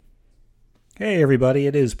Hey everybody,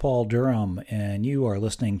 it is Paul Durham, and you are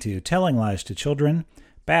listening to Telling Lies to Children,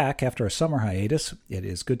 back after a summer hiatus. It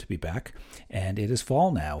is good to be back, and it is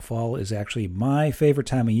fall now. Fall is actually my favorite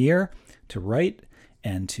time of year to write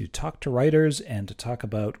and to talk to writers and to talk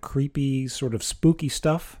about creepy, sort of spooky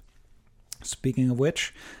stuff. Speaking of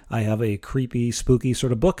which, I have a creepy, spooky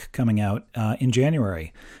sort of book coming out in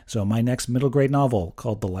January. So my next middle grade novel,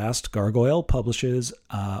 called The Last Gargoyle, publishes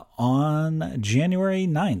on January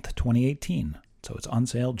 9th, 2018. So it's on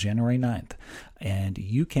sale January 9th. And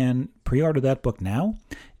you can pre-order that book now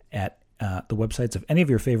at the websites of any of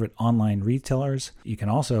your favorite online retailers. You can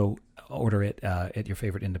also order it at your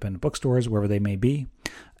favorite independent bookstores, wherever they may be.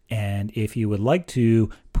 And if you would like to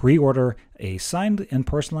pre-order a signed and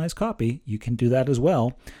personalized copy, you can do that as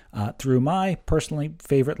well through my personally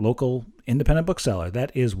favorite local independent bookseller.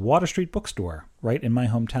 That is Water Street Bookstore, right in my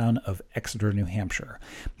hometown of Exeter, New Hampshire.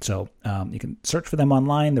 So you can search for them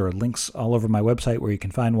online. There are links all over my website where you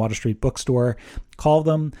can find Water Street Bookstore. Call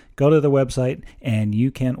them, go to the website, and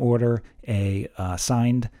you can order a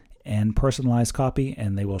signed and personalized copy,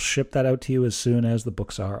 and they will ship that out to you as soon as the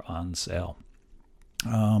books are on sale.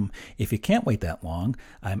 If you can't wait that long,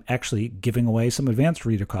 I'm actually giving away some advanced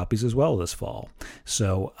reader copies as well this fall.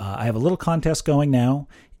 So I have a little contest going now,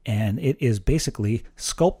 and it is basically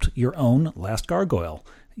sculpt your own Last Gargoyle.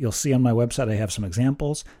 You'll see on my website I have some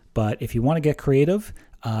examples, but if you want to get creative,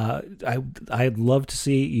 I'd love to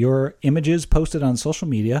see your images posted on social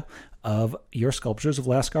media of your sculptures of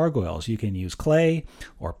Last Gargoyles. You can use clay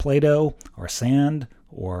or Play-Doh or sand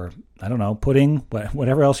or, I don't know, pudding,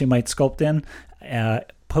 whatever else you might sculpt in.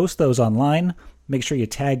 Post those online. Make sure you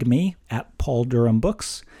tag me at Paul Durham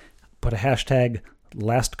Books. Put a hashtag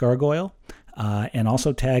Last Gargoyle, and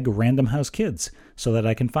also tag Random House Kids so that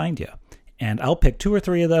I can find you. And I'll pick 2 or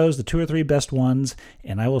 3 of those, the 2 or 3 best ones,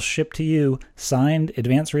 and I will ship to you signed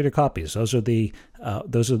advanced reader copies. Those are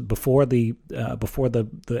before the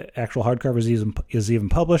actual hardcover is even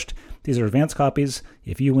published. These are advanced copies.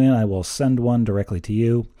 If you win, I will send one directly to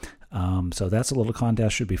you. So that's a little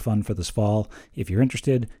contest. Should be fun for this fall. If you're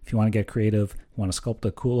interested, if you want to get creative, want to sculpt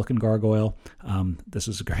a cool looking gargoyle, this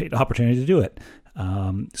is a great opportunity to do it.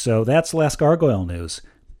 So that's Last Gargoyle news.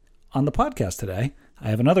 On the podcast today, I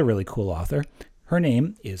have another really cool author. Her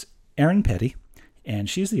name is Erin Petty, and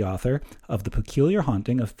she's the author of The Peculiar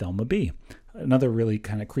Haunting of Thelma B., another really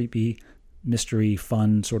kind of creepy, mystery,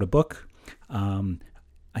 fun sort of book. I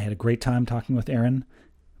had a great time talking with Erin.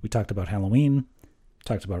 We talked about Halloween,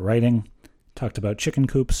 talked about writing, talked about chicken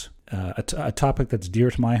coops, a topic that's dear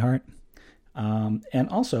to my heart. And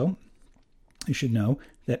also, you should know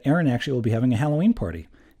that Erin actually will be having a Halloween party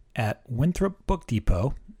at Winthrop Book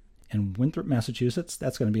Depot in Winthrop, Massachusetts.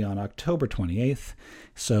 That's going to be on October 28th.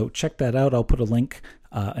 So check that out. I'll put a link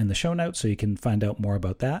in the show notes so you can find out more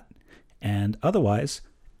about that. And otherwise,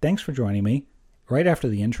 thanks for joining me. Right after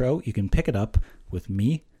the intro, you can pick it up with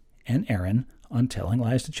me and Erin on Telling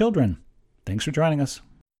Lies to Children. Thanks for joining us.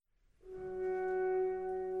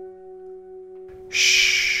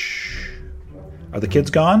 Shh. Are the kids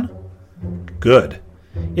gone? Good.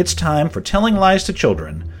 It's time for Telling Lies to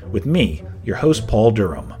Children with me, your host, Paul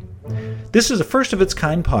Durham. This is a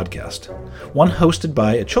first-of-its-kind podcast, one hosted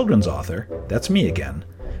by a children's author, that's me again,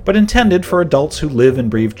 but intended for adults who live and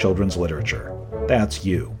breathe children's literature. That's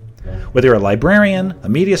you. Whether you're a librarian, a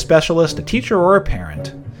media specialist, a teacher, or a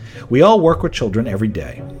parent, we all work with children every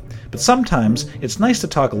day. But sometimes it's nice to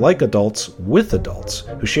talk like adults with adults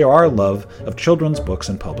who share our love of children's books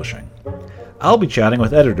and publishing. I'll be chatting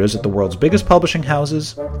with editors at the world's biggest publishing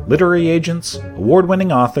houses, literary agents,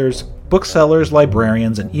 award-winning authors, booksellers,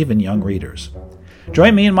 librarians, and even young readers.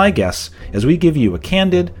 Join me and my guests as we give you a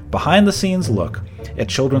candid, behind-the-scenes look at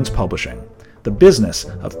children's publishing, the business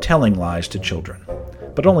of telling lies to children.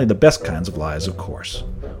 But only the best kinds of lies, of course.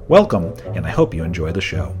 Welcome, and I hope you enjoy the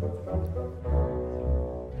show.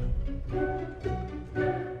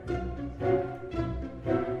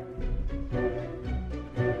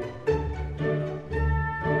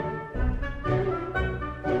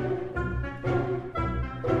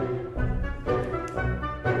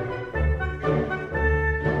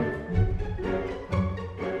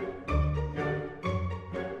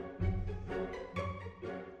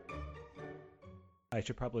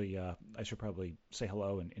 I should probably say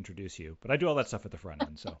hello and introduce you, but I do all that stuff at the front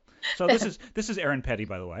end. So this is Erin Petty,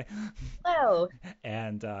 by the way. Hello.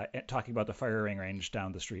 And talking about the firing range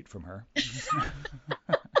down the street from her.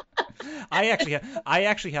 I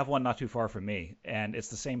actually have one not too far from me, and it's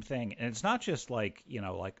the same thing. And it's not just like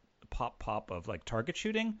pop of like target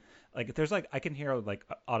shooting. Like there's like I can hear like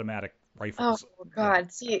automatic Oh rifles. Yeah.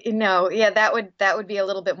 God. See, no, yeah, that would be a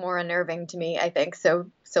little bit more unnerving to me, I think.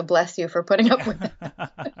 So bless you for putting up with it.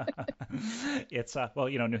 It's well,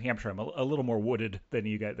 New Hampshire. I'm a little more wooded than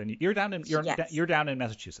you guys. You're down in Yes. you're down in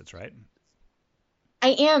Massachusetts, right?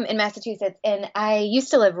 I am in Massachusetts, and I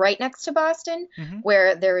used to live right next to Boston, Mm-hmm.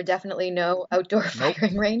 where there were definitely no outdoor Nope,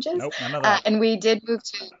 firing ranges. nope, none of that. And we did move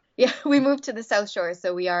to, yeah, we moved to the South Shore,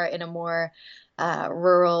 so we are in a more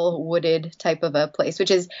rural, wooded type of a place, which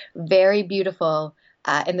is very beautiful.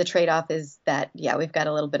 And the trade-off is that, yeah, we've got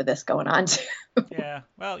a little bit of this going on too. Yeah,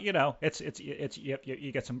 well, it's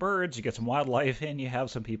you get some birds, you get some wildlife, and you have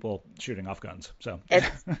some people shooting off guns. So yeah.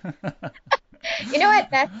 It's, you know what?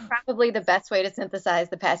 That's probably the best way to synthesize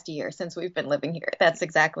the past year since we've been living here. That's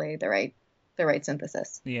exactly the right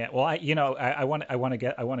synthesis. Yeah, well, I want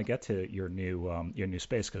to get to your new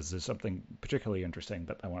space because there's something particularly interesting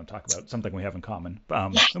that I want to talk about, something we have in common,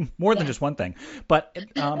 Yes, more than yes. just one thing. But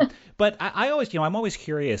I always I'm always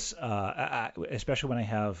curious, especially when I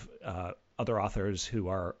have other authors who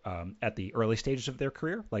are at the early stages of their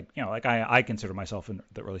career, like like I consider myself in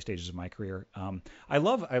the early stages of my career. I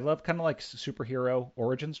love kind of like superhero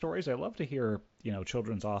origin stories. I love to hear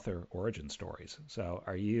children's author origin stories. So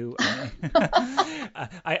are you?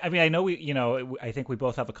 I mean I know I think we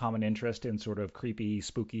both have a common interest in sort of creepy,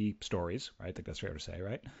 spooky stories, right? I think that's fair to say,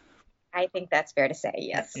 right? I think that's fair to say,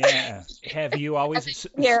 yes. Yeah. Have you As always? I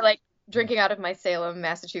sit here, like drinking out of my Salem,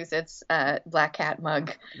 Massachusetts Black Cat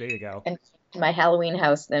mug There you go. and my Halloween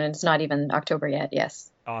house, and it's not even October yet.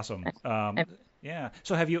 Yes. Awesome. I'm, Yeah.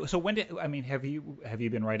 So have you? So when did? I mean, have you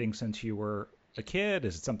been writing since you were a kid?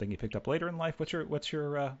 Is it something you picked up later in life? What's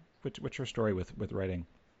your story with writing?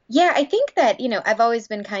 yeah, I think that, I've always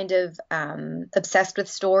been kind of obsessed with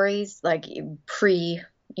stories, like pre,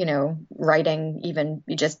 writing, even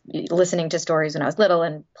just listening to stories when I was little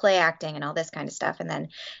and play acting and all this kind of stuff. And then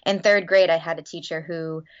in third grade, I had a teacher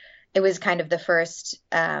who it was kind of the first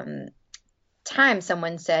time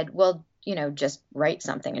someone said, well, just write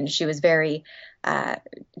something. And she was very,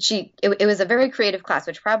 it was a very creative class,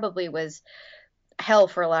 which probably was hell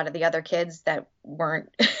for a lot of the other kids that weren't,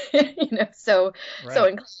 so Right.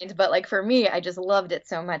 inclined. But like for me, I just loved it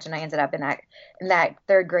so much. And I ended up in that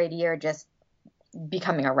third grade year, just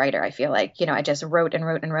becoming a writer. I feel like, I just wrote and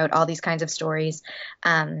wrote and wrote all these kinds of stories.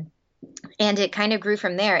 Um, and it kind of grew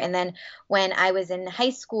from there. And then when I was in high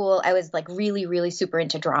school, I was like really, really super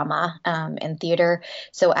into drama and theater.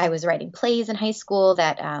 So I was writing plays in high school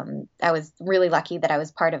that I was really lucky that I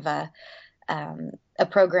was part of a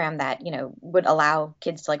program that would allow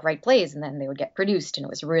kids to like write plays and then they would get produced, and it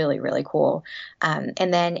was really, really cool. And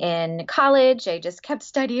then in college I just kept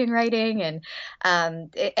studying writing, and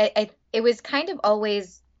it was kind of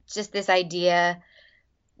always just this idea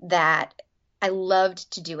that I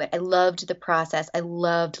loved to do it. I loved the process. I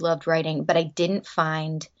loved writing, but I didn't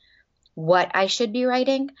find what I should be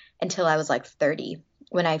writing until I was like 30,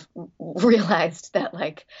 when I realized that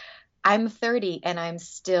like I'm 30 and I'm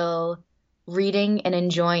still reading and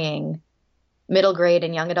enjoying middle grade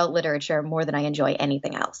and young adult literature more than I enjoy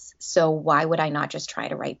anything else. So why would I not just try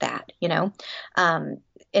to write that? Um,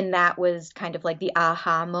 and that was kind of like the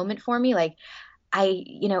aha moment for me. Like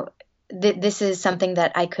this is something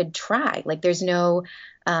that I could try. Like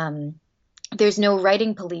um, there's no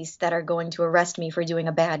writing police that are going to arrest me for doing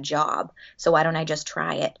a bad job. So why don't I just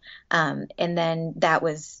try it? And then that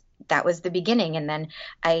was the beginning. And then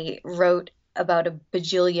I wrote about a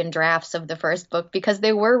bajillion drafts of the first book because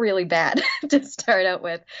they were really bad to start out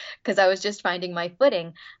with, because I was just finding my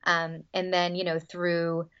footing. And then,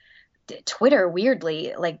 through Twitter,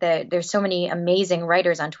 weirdly, like there's so many amazing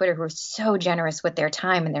writers on Twitter who are so generous with their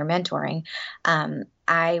time and their mentoring.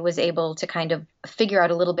 I was able to kind of figure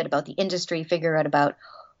out a little bit about the industry, figure out about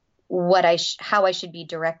how I should be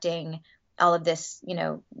directing all of this,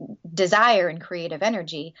 desire and creative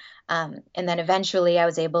energy. And then eventually I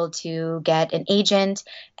was able to get an agent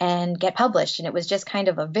and get published. And it was just kind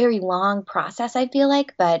of a very long process, I feel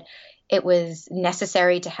like, but it was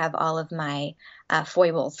necessary to have all of my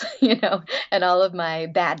foibles, and all of my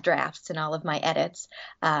bad drafts and all of my edits.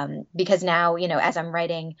 Because now, as I'm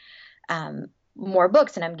writing more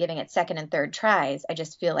books and I'm giving it second and third tries, I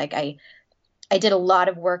just feel like I did a lot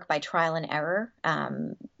of work by trial and error,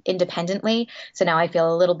 independently. So now I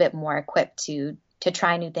feel a little bit more equipped to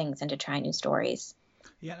try new things and to try new stories.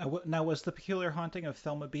 Yeah. Now, was The Peculiar Haunting of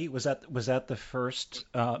Thelma B. Was that the first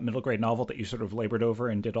middle grade novel that you sort of labored over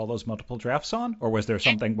and did all those multiple drafts on, or was there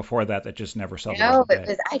something before that that just never saw the light No, of it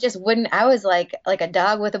day? was I just wouldn't. I was like a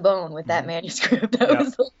dog with a bone with that Hmm. manuscript. I Yeah.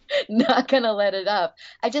 was like, not gonna let it up.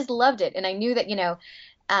 I just loved it, and I knew that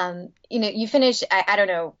You finish, I don't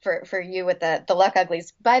know for you with the Luck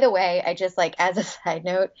Uglies. By the way, I just like as a side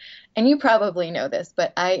note, and you probably know this,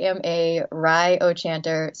 but I am a Rai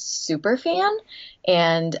Ochanter super fan,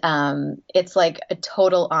 and it's like a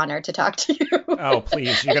total honor to talk to you. Oh,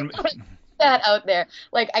 please, you're gonna. That out there.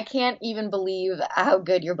 Like I can't even believe how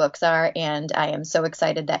good your books are, and I am so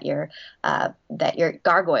excited that your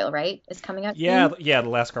Gargoyle, right, is coming out Yeah, soon. yeah. The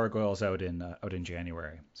last Gargoyle's out in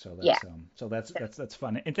January, so Yeah, that's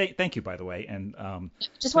fun. And thank you, by the way. And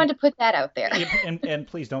just please, wanted to put that out there. and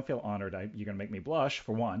please don't feel honored. You're gonna make me blush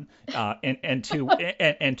for one, and two,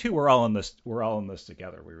 and two. We're all in this. We're all in this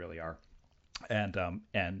together. We really are. And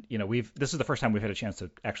we've this is the first time we've had a chance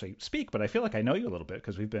to actually speak, but I feel like I know you a little bit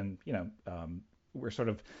because we've been we're sort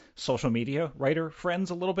of social media writer friends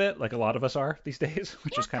a little bit, like a lot of us are these days,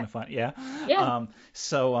 which is kind of fun. Yeah. Yeah.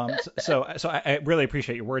 So I really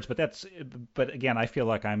appreciate your words, but again, I feel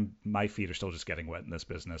like my feet are still just getting wet in this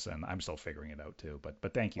business, and I'm still figuring it out too.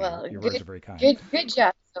 But thank you. Well, Your words are very kind. good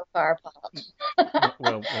job so far, Paul.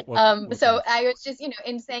 So Thank you. I was just,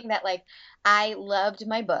 in saying that, like, I loved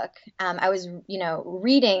my book. I was,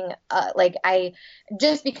 reading, like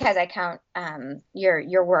just because I count,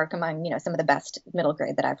 your work among, some of the best middle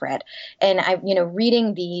grade that I've read. And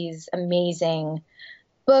reading these amazing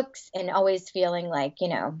books and always feeling like,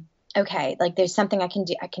 okay, like there's something I can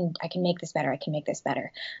do. I can make this better. I can make this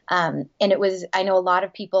better. And I know a lot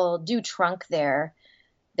of people do trunk their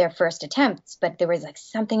first attempts, but there was like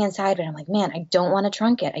something inside it. I'm like, man, I don't want to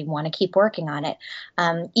trunk it. I want to keep working on it.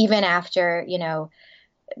 Even after,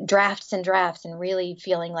 drafts and drafts and really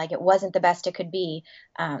feeling like it wasn't the best it could be.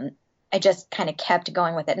 I just kind of kept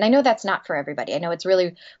going with it. And I know that's not for everybody. I know it's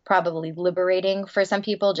really probably liberating for some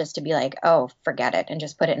people just to be like, oh, forget it and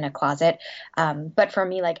just put it in a closet. But for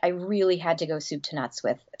me, like I really had to go soup to nuts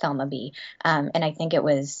with Thelma B. And I think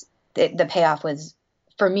the payoff was,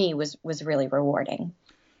 for me, was really rewarding.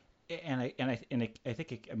 I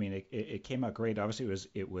think it came out great. Obviously,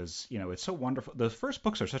 it was it's so wonderful. The first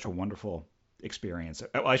books are such a wonderful experience.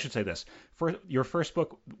 Well, I should say this: for your first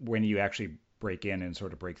book, when you actually break in and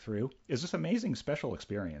sort of break through, is this amazing special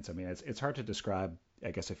experience. I mean, it's hard to describe.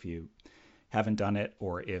 I guess if you haven't done it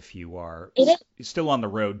or if you are It is. still on the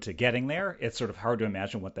road to getting there, it's sort of hard to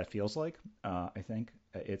imagine what that feels like. I think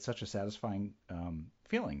it's such a satisfying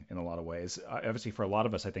feeling in a lot of ways. Obviously, for a lot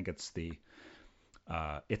of us, I think it's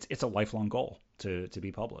a lifelong goal to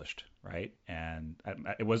be published, right? And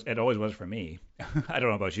it always was for me. I don't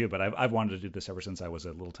know about you, but I've wanted to do this ever since I was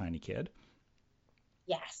a little tiny kid.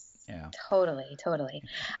 Yes. Yeah. Totally, totally.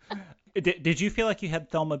 Did you feel like you had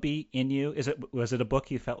Thelma B in you? Was it a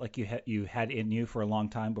book you felt like you had in you for a long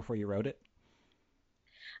time before you wrote it?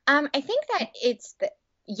 I think that it's the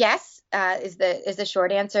yes, is the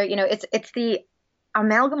short answer. It's the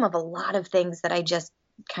amalgam of a lot of things that I just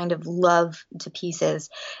kind of love to pieces.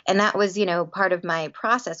 And that was, part of my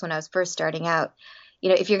process when I was first starting out.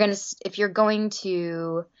 If you're going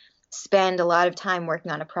to spend a lot of time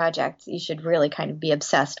working on a project, you should really kind of be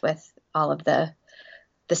obsessed with all of the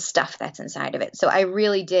stuff that's inside of it. So I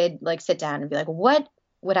really did like sit down and be like, what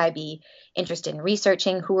would I be interested in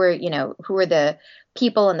researching? Who are the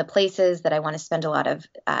people and the places that I want to spend a lot of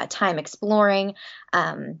time exploring?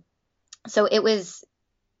 So it was,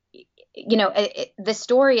 the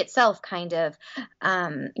story itself kind of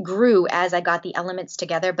grew as I got the elements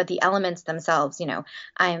together, but the elements themselves,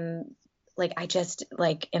 I just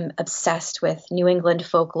like am obsessed with New England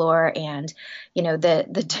folklore and,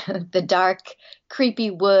 the dark,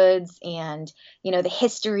 creepy woods and, the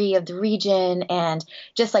history of the region. And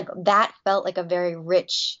just like that felt like a very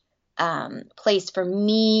rich place for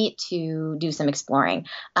me to do some exploring.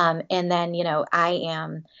 And then, I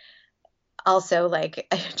am also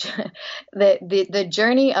like the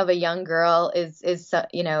journey of a young girl is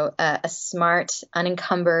a smart,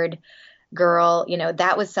 unencumbered girl.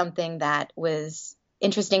 That was something that was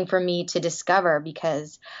interesting for me to discover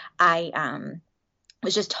because I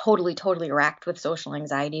was just totally, totally racked with social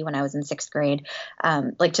anxiety when I was in sixth grade,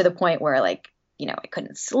 like to the point where I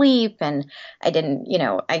couldn't sleep and I didn't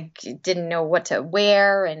know what to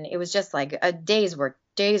wear. And it was just like days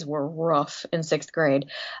were rough in sixth grade.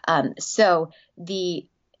 So the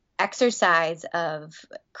exercise of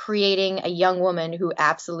creating a young woman who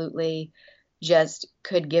absolutely just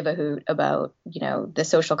could give a hoot about, the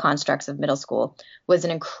social constructs of middle school was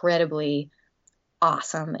an incredibly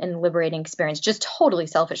awesome and liberating experience, just totally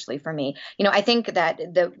selfishly for me. I think that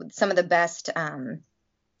some of the best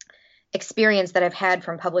experience that I've had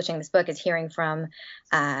from publishing this book is hearing from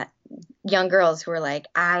young girls who are like,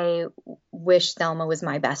 I wish Thelma was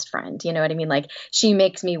my best friend. You know what I mean? Like she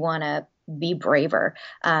makes me want to be braver.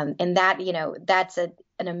 And that, that's a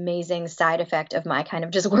an amazing side effect of my kind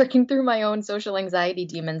of just working through my own social anxiety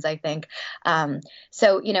demons, I think.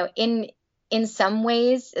 So, in some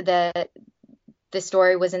ways, the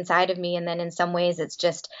story was inside of me, and then in some ways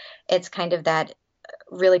it's kind of that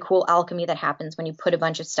really cool alchemy that happens when you put a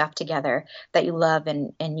bunch of stuff together that you love,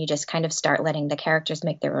 and you just kind of start letting the characters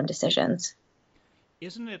make their own decisions.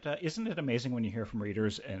 Isn't it amazing when you hear from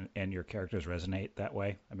readers and your characters resonate that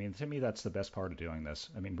way? I mean, to me, that's the best part of doing this.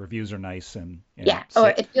 I mean, reviews are nice and Yeah. Oh,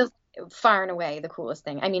 it feels far and away the coolest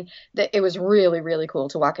thing. I mean, it was really, really cool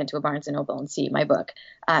to walk into a Barnes and Noble and see my book.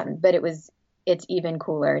 But it's even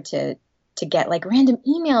cooler to get like random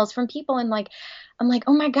emails from people, and like, I'm like,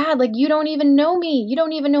 oh my God, like you don't even know me. You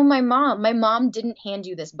don't even know my mom. My mom didn't hand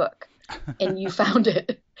you this book and you found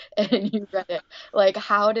it and you read it. Like,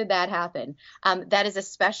 how did that happen? That is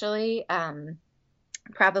especially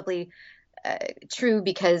probably true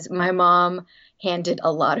because my mom handed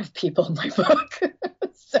a lot of people my book.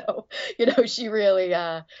 So, she really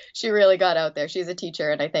got out there. She's a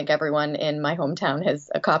teacher, and I think everyone in my hometown has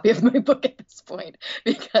a copy of my book at this point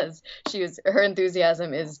because her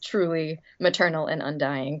enthusiasm is truly maternal and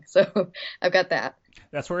undying. So I've got that.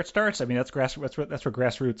 That's where it starts. I mean, that's where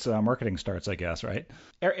grassroots marketing starts, I guess, right?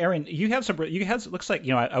 Erin, looks like,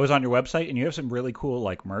 I was on your website and you have some really cool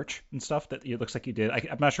like merch and stuff that it looks like you did.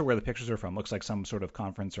 I'm not sure where the pictures are from. Looks like some sort of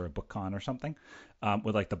conference or a book con or something,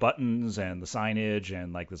 with like the buttons and the signage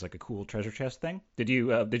and like there's like a cool treasure chest thing. Did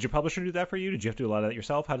your publisher do that for you? Did you have to do a lot of that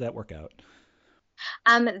yourself? How did that work out?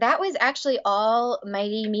 That was actually all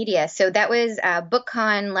Mighty Media. So that was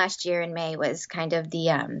BookCon last year in May was kind of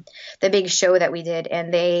the big show that we did,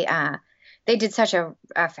 and they did such a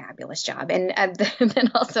fabulous job. And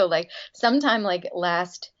then also like sometime like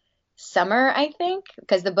last summer, I think,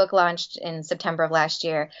 because the book launched in September of last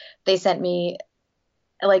year, they sent me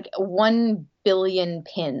like 1 billion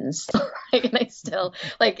pins. And I still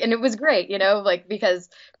like, and it was great, like because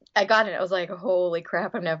I got it. I was like, holy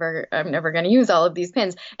crap, I'm never going to use all of these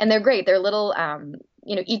pins. And they're great. They're little,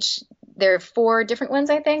 there are 4 different ones,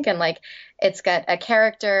 I think. And like, it's got a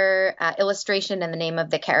character, illustration and the name of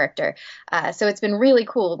the character. So it's been really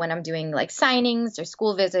cool when I'm doing like signings or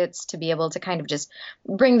school visits to be able to kind of just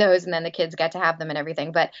bring those, and then the kids get to have them and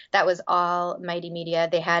everything. But that was all Mighty Media.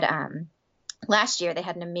 They had, last year they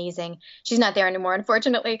had an amazing, she's not there anymore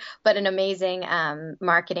unfortunately, but an amazing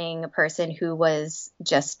marketing person who was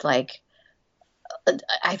just like,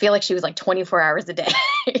 I feel like she was like 24 hours a day.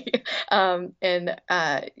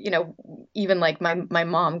 Even like my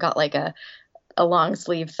mom got like a long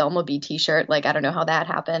sleeve Thelma B t-shirt. Like, I don't know how that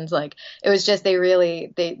happened. Like, it was just, they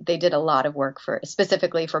did a lot of work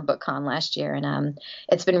specifically for BookCon last year. And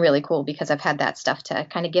it's been really cool because I've had that stuff to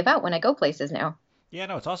kind of give out when I go places now. Yeah,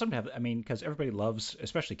 no, it's awesome to have. I mean, because everybody loves,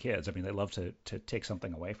 especially kids. I mean, they love to take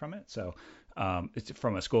something away from it. So, it's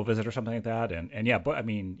from a school visit or something like that. And yeah, but I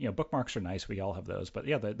mean, bookmarks are nice. We all have those. But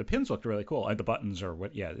yeah, the pins looked really cool. The buttons are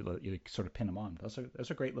what. Yeah, you sort of pin them on. Those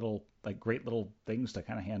are great little things to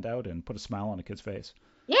kind of hand out and put a smile on a kid's face.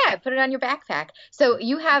 Yeah, put it on your backpack. So do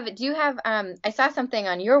you have I saw something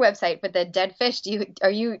on your website with the dead fish. Do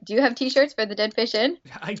you have t-shirts for the Dead Fish Inn?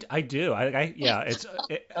 I do. Yeah,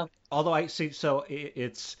 although I see, so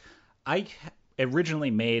I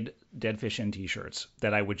originally made Dead Fish Inn t-shirts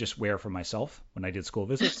that I would just wear for myself when I did school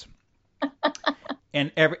visits.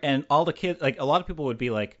 and all the kids, like a lot of people would be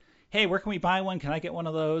like, "Hey, where can we buy one? Can I get one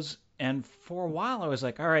of those?" And for a while, I was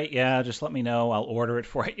like, all right, yeah, just let me know. I'll order it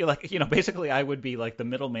for you. Like, basically I would be like the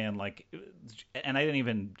middleman, like, and I didn't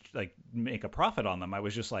even like make a profit on them. I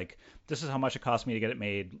was just like, this is how much it cost me to get it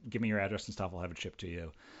made. Give me your address and stuff. I'll have it shipped to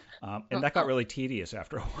you. And that got really tedious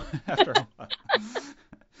after a while.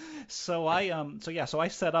 So I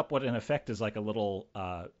set up what in effect is like a little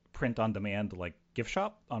print on demand like gift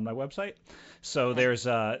shop on my website. So there's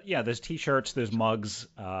t-shirts, there's mugs,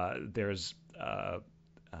 there's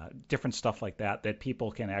different stuff like that people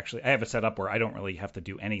can actually, I have it set up where I don't really have to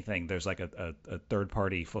do anything. There's like a third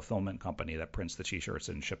party fulfillment company that prints the t-shirts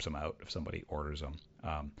and ships them out if somebody orders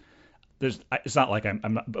them. It's not like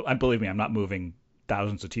believe me, I'm not moving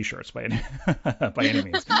thousands of t-shirts by any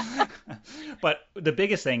means. But the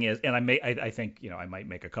biggest thing is, and I think I might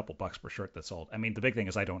make a couple bucks per shirt that's sold. I mean, the big thing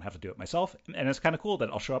is I don't have to do it myself, and it's kind of cool that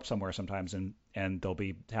I'll show up somewhere sometimes and there'll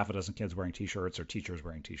be half a dozen kids wearing t-shirts or teachers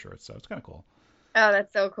wearing t-shirts, so it's kind of cool. Oh,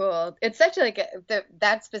 that's so cool. It's such like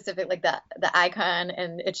that specific, like the icon.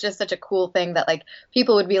 And it's just such a cool thing that like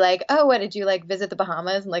people would be like, oh, what did you like visit the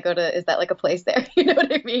Bahamas and like is that like a place there? You know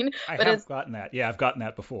what I mean? But have gotten that. Yeah, I've gotten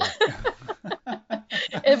that before. But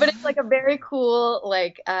it's like a very cool,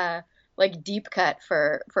 like like deep cut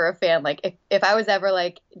for a fan. Like if I was ever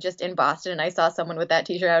like just in Boston and I saw someone with that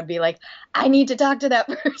t-shirt, I would be like, I need to talk to that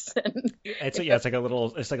person. It's like a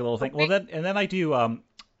little thing. Well, then I do.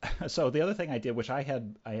 So the other thing I did, which I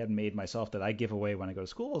had made myself that I give away when I go to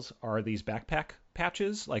schools, are these backpack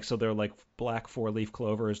patches. Like so, they're like black 4-leaf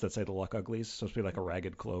clovers that say the Luck Uglies. So it's supposed to be like a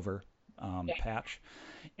ragged clover patch.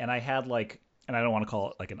 And I had like, and I don't want to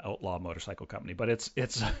call it like an outlaw motorcycle company, but it's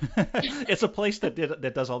it's a place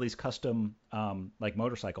that does all these custom like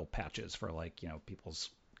motorcycle patches for like people's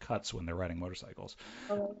cuts when they're riding motorcycles.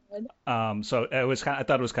 Oh, So it was I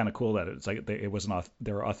thought it was kind of cool that it's like it was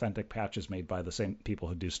there were authentic patches made by the same people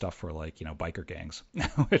who do stuff for like biker gangs,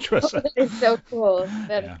 which was that is so cool.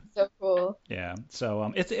 That is yeah. so cool. Yeah,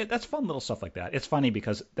 so that's fun little stuff like that. It's funny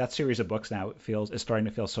because that series of books now is starting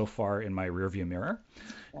to feel so far in my rearview mirror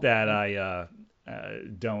that I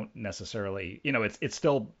don't necessarily, it's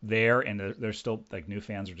still there, and there's still like new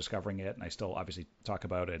fans are discovering it, and I still obviously talk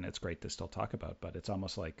about it, and it's great to still talk about, but it's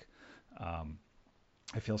almost like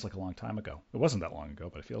it feels like a long time ago. It wasn't that long ago,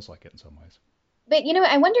 but it feels like it in some ways. But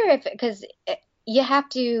I wonder if because you have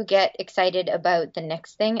to get excited about the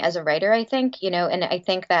next thing as a writer, I think, and I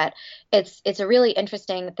think that it's a really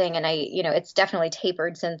interesting thing, and it's definitely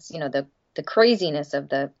tapered since, the craziness of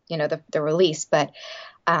the release, but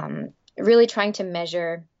really trying to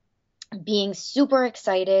measure being super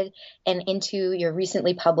excited and into your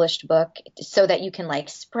recently published book so that you can like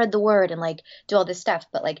spread the word and like do all this stuff.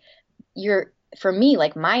 But like for me,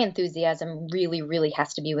 like my enthusiasm really, really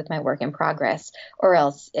has to be with my work in progress, or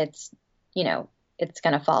else it's going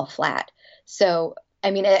to fall flat. So,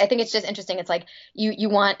 I mean, I think it's just interesting. It's like you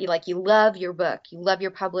love your book, you love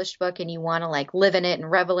your published book, and you want to like live in it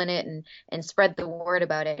and revel in it and spread the word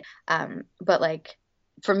about it. But like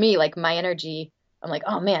for me, like my energy, I'm like,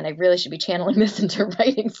 oh man, I really should be channeling this into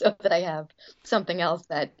writing so that I have something else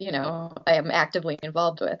that, I am actively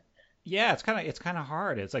involved with. Yeah, it's kind of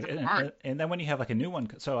hard. It's like, and then when you have like a new one,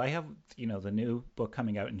 so I have the new book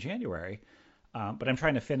coming out in January, but I'm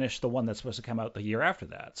trying to finish the one that's supposed to come out the year after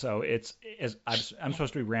that. So I'm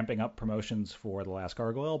supposed to be ramping up promotions for The Last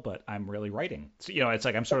Gargoyle, but I'm really writing. So it's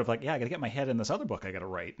like I'm sort of like, yeah, I got to get my head in this other book I got to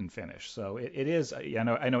write and finish. So it is. I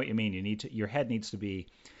know what you mean. Your head needs to be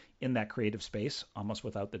in that creative space almost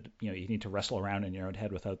without you need to wrestle around in your own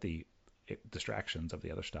head without the distractions of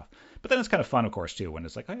the other stuff. But then it's kind of fun, of course, too, when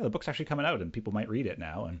it's like, oh yeah, the book's actually coming out and people might read it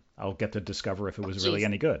now, and I'll get to discover if it was really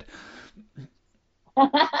any good.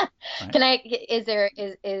 Right? Can I, is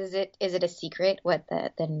it a secret what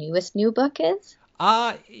the newest new book is?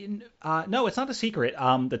 No, it's not a secret.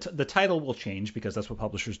 The title will change because that's what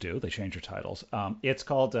publishers do. They change their titles. It's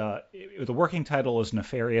called the working title is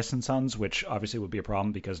Nefarious and Sons, which obviously would be a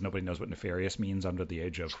problem because nobody knows what nefarious means under the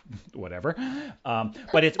age of whatever.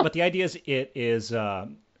 But the idea is it is.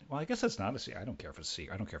 Well, I guess that's not a secret. I don't care if it's a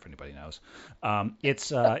secret. I don't care if anybody knows.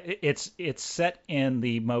 It's set in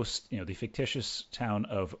the most the fictitious town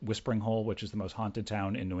of Whispering Hole, which is the most haunted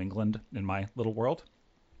town in New England in my little world.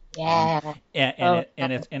 Yeah. And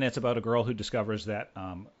it's about a girl who discovers that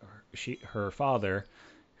her father,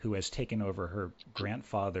 who has taken over her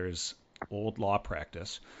grandfather's old law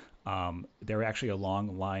practice, they're actually a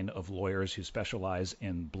long line of lawyers who specialize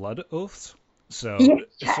in blood oaths. So,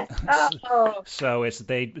 so it's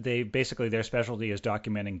they basically their specialty is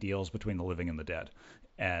documenting deals between the living and the dead,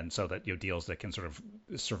 and so that deals that can sort of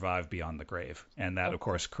survive beyond the grave, and that of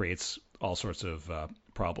course creates all sorts of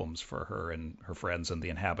problems for her and her friends and the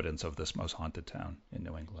inhabitants of this most haunted town in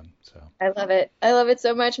New England. So I love it. I love it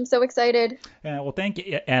so much. I'm so excited. yeah, well, thank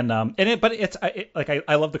you. But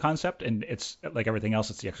I love the concept, and it's like everything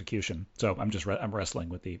else, it's the execution. So I'm wrestling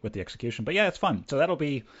with the execution, but yeah, it's fun. So that'll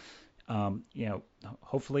be.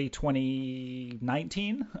 Hopefully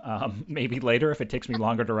 2019, maybe later if it takes me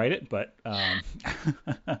longer to write it. But and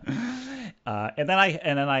then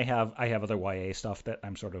I have other YA stuff that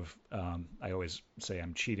I'm sort of I always say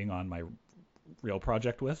I'm cheating on my real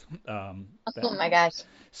project with. Oh my gosh.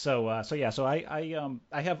 So I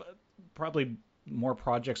have probably more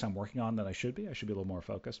projects I'm working on than I should be. I should be a little more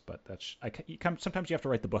focused, but sometimes you have to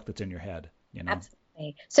write the book that's in your head.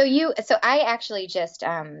 Absolutely. So I actually just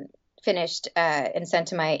finished and sent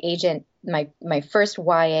to my agent my first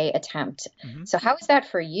YA attempt. Mm-hmm. So how is that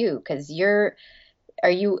for you? Because are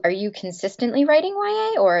you consistently writing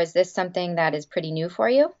YA, or is this something that is pretty new for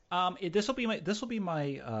you? This will be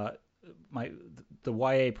my the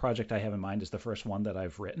YA project I have in mind is the first one that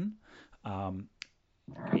I've written.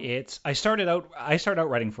 I started out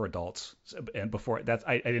writing for adults, and before that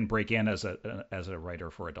I didn't break in as a writer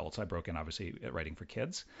for adults. I broke in obviously at writing for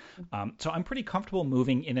kids. So I'm pretty comfortable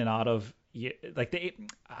moving in and out of like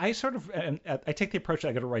I sort of, I take the approach that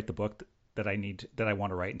I got to write the book that I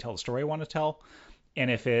want to write and tell the story I want to tell. And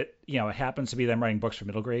if it, it happens to be that I'm writing books for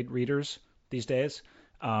middle grade readers these days,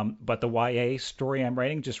 but the YA story I'm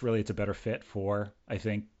writing just really it's a better fit for, I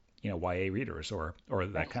think, YA readers or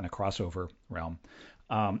that kind of crossover realm.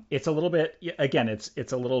 It's a little bit, again,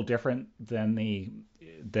 it's a little different than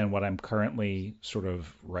what I'm currently sort of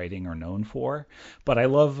writing or known for, but I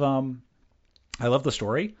love the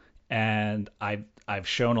story, and I've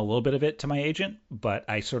shown a little bit of it to my agent, but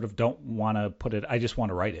I sort of don't want to put it. I just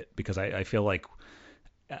want to write it because I feel like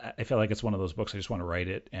it's one of those books I just want to write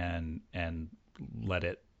it and let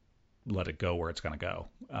it go where it's going to go,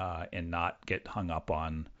 and not get hung up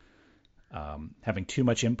on having too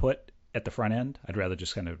much input at the front end. I'd rather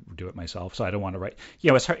just kind of do it myself. So I don't want to write.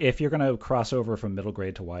 It's hard if you're going to cross over from middle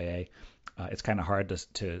grade to YA. It's kind of hard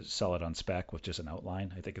to sell it on spec with just an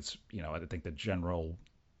outline. I think I think the general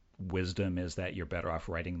wisdom is that you're better off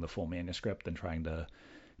writing the full manuscript than trying to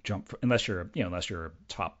unless you're a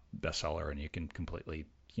top bestseller and you can completely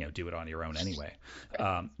do it on your own anyway.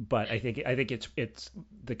 But I think it's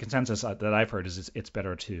the consensus that I've heard is it's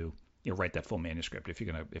better to write that full manuscript if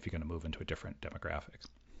you're gonna move into a different demographic.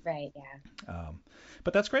 Right. Yeah.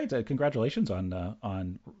 But that's great. Congratulations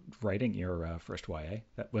on writing your first YA.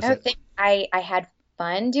 That was it. I had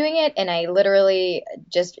fun doing it, and I literally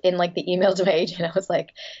just in like the email to my agent, I was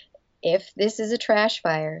like, if this is a trash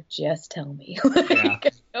fire, just tell me. Yeah.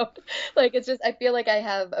 Like it's just I feel like I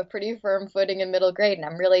have a pretty firm footing in middle grade, and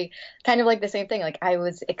I'm really kind of like the same thing. Like I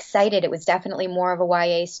was excited. It was definitely more of a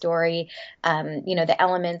YA story. The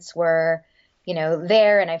elements were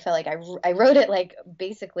there, and I felt like I wrote it like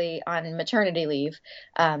basically on maternity leave.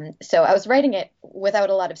 So I was writing it without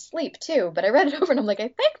a lot of sleep too, but I read it over and I'm like, I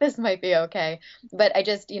think this might be okay. But I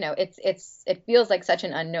just, it feels like such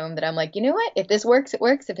an unknown that I'm like, you know what, if this works, it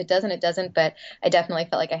works. If it doesn't, it doesn't. But I definitely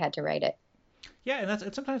felt like I had to write it. Yeah,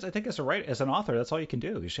 and sometimes I think as an author, that's all you can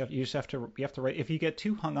do. You have to write. If you get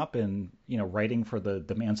too hung up in writing for the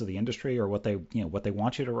demands of the industry or what they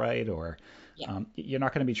want you to write, or you're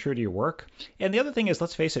not going to be true to your work. And the other thing is,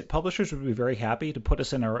 let's face it, publishers would be very happy to put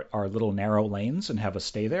us in our little narrow lanes and have us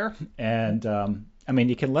stay there. And I mean,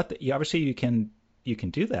 you can obviously you can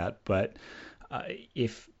do that, but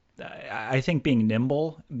if I think being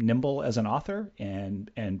nimble as an author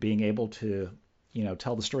and being able to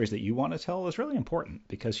tell the stories that you want to tell is really important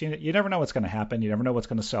because you never know what's going to happen. You never know what's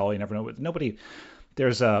going to sell. You never know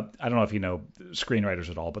there's I don't know if you know screenwriters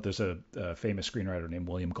at all, but there's a famous screenwriter named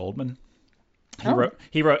William Goldman.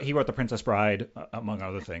 He wrote The Princess Bride, among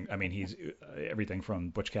other things. I mean, he's everything from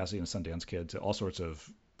Butch Cassidy and Sundance Kid to all sorts of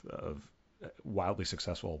wildly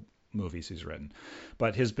successful movies he's written.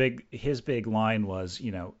 But his big line was,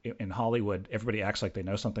 in Hollywood, everybody acts like they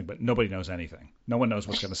know something, but nobody knows anything. No one knows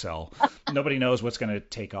what's going to sell. Nobody knows what's going to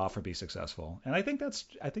take off or be successful. And I think that's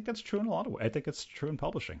true in a lot of ways. I think it's true in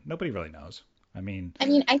publishing. Nobody really knows. I mean,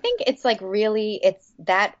 I think it's like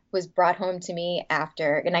that was brought home to me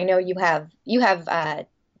after, and I know you have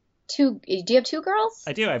two. Do you have two girls?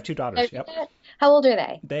 I do. I have two daughters. Yep. How old are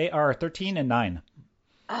they? They are 13 and 9.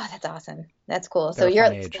 Oh, that's awesome. That's cool. They're so you're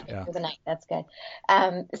age, for the night. That's good.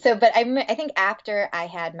 But I think after I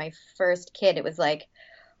had my first kid, it was like,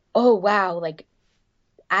 oh wow, like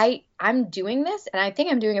I'm doing this, and I think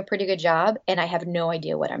I'm doing a pretty good job, and I have no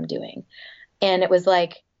idea what I'm doing. And it was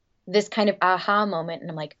like this kind of aha moment, and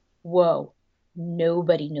I'm like, whoa,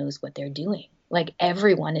 nobody knows what they're doing. Like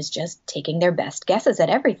everyone is just taking their best guesses at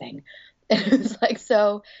everything. And it's like,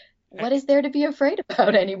 so what is there to be afraid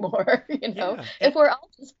about anymore? Yeah. If we're all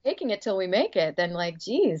just faking it till we make it, then like,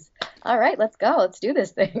 geez, all right, let's go. Let's do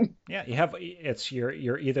this thing. Yeah. You're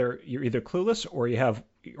either clueless or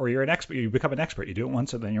you're an expert. You become an expert. You do it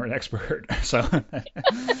once and then you're an expert. So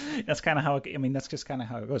that's kind of how that's just kind of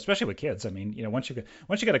how it goes, especially with kids. I mean, once you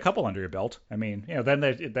get a couple under your belt, I mean, then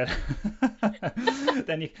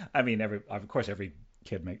of course every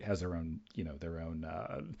kid has their own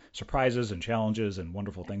surprises and challenges and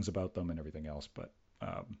wonderful things about them and everything else. But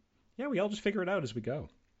we all just figure it out as we go.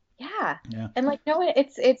 Yeah. Yeah. And like, no,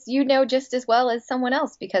 it's just as well as someone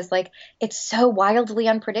else because like it's so wildly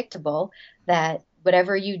unpredictable that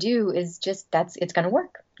whatever you do is just it's going to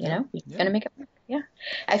work. You're going to make it work. Yeah.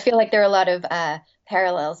 I feel like there are a lot of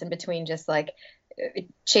parallels in between just like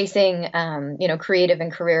chasing, creative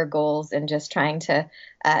and career goals and just trying to,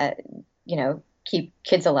 keep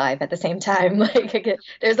kids alive at the same time. Like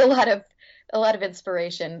there's a lot of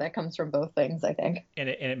inspiration that comes from both things, I think. And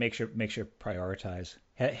it makes you prioritize.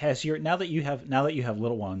 Now that you have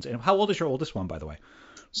little ones, and how old is your oldest one, by the way?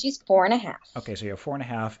 She's 4.5. Okay, so you have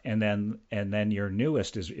 4.5, and then your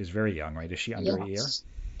newest is very young, right? Is she under a year?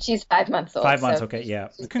 She's 5 months old. 5 months. So Okay. Yeah.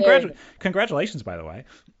 she's very. Congratulations, by the way.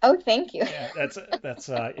 Oh, thank you.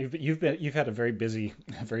 Yeah. You've had a very busy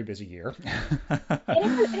year.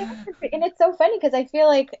 And it's so funny because I feel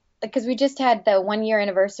like because we just had the 1 year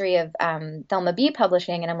anniversary of Thelma B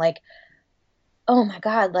publishing, and I'm like, oh my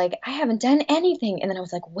God, like I haven't done anything. And then I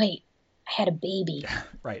was like, wait, I had a baby.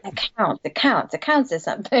 Right. That counts. It counts as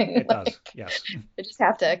something. It does. Like Yes. I just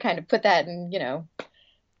have to kind of put that in,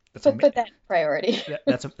 That's a put that in priority.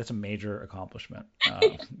 that's a major accomplishment.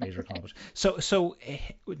 Major accomplishment. So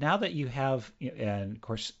now that you have, and of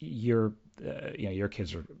course your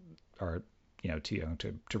kids are too young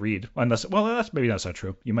to read, unless, well, that's maybe not so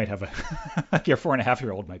true. You might have your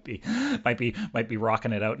 4.5-year-old might be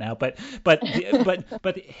rocking it out now,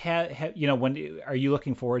 when are you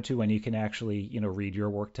looking forward to when you can actually read your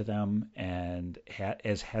work to them, and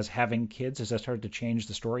has having kids, has that started to change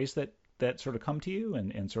the stories that sort of come to you,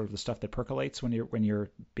 and sort of the stuff that percolates when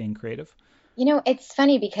you're being creative? It's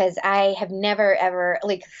funny because I have never ever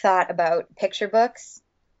like thought about picture books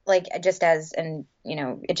like just as and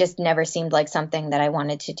it just never seemed like something that I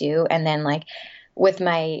wanted to do. And then like with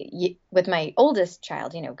my oldest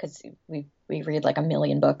child, because we read like a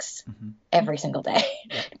million books every single day.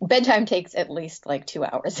 Yep. Bedtime takes at least like 2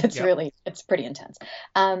 hours. It's pretty intense.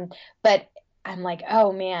 But I'm like,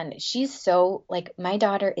 oh man, she's so like my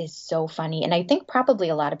daughter is so funny. And I think probably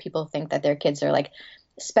a lot of people think that their kids are like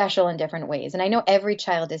special in different ways. And I know every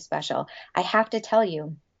child is special. I have to tell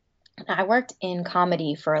you, I worked in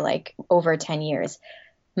comedy for like over 10 years.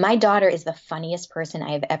 My daughter is the funniest person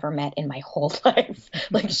I have ever met in my whole life.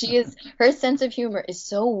 Like her sense of humor is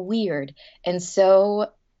so weird and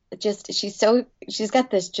so she's got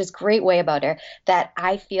this just great way about her that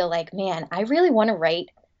I feel like, man, I really want to write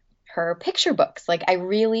her picture books. Like I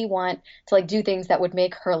really want to like do things that would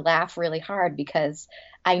make her laugh really hard because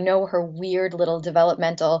I know her weird little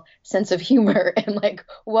developmental sense of humor and like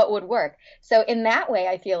what would work. So in that way,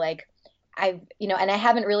 I feel like and I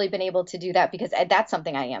haven't really been able to do that because that's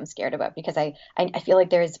something I am scared about because I feel like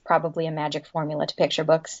there's probably a magic formula to picture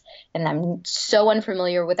books and I'm so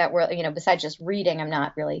unfamiliar with that world, besides just reading,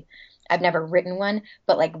 I've never written one,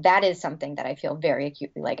 but like that is something that I feel very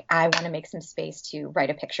acutely like I want to make some space to write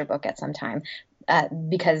a picture book at some time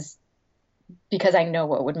because I know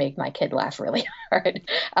what would make my kid laugh really hard.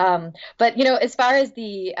 But as far as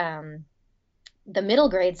the middle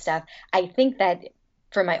grade stuff, I think that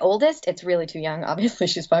for my oldest, it's really too young. Obviously,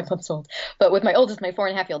 she's 5 months old. But with my oldest, my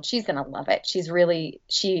 4.5-year-old, she's going to love it.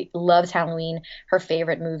 She loves Halloween. Her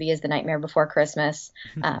favorite movie is The Nightmare Before Christmas.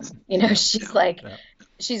 She's like,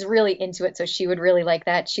 she's really into it. So she would really like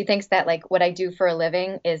that. She thinks that like what I do for a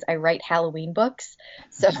living is I write Halloween books.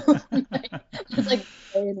 So it's like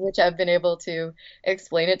the way in which I've been able to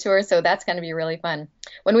explain it to her. So that's going to be really fun.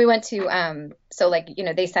 When we went to,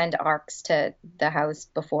 they send ARCs to the house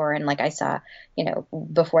before. And like I saw,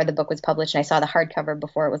 before the book was published and I saw the hardcover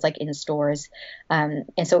before it was like in stores. And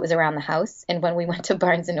so it was around the house. And when we went to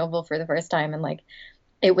Barnes and Noble for the first time and like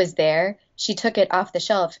it was there, she took it off the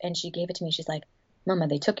shelf and she gave it to me. She's like, Mama,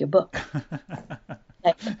 they took your book.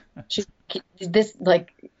 Like,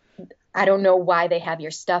 I don't know why they have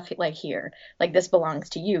your stuff like here. Like this belongs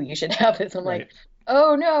to you. You should have this. I'm Right. like,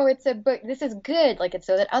 oh no, it's a book. This is good. Like it's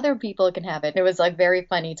so that other people can have it. And it was like very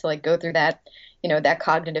funny to like go through that, that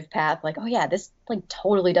cognitive path. Like, oh yeah, this like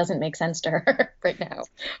totally doesn't make sense to her right now.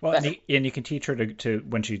 Well, But and you can teach her to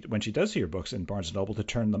when she does see your books in Barnes and Noble to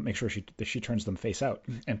turn them, make sure she turns them face out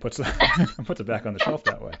and puts it back on the shelf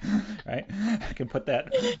that way, right? I can put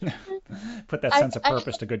that sense of I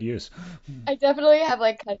purpose to good use. I definitely have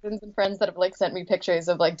like cousins and friends that have like sent me pictures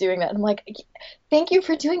of like doing that. And I'm like, thank you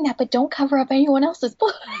for doing that, but don't cover up anyone else's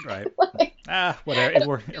book. Right. Like,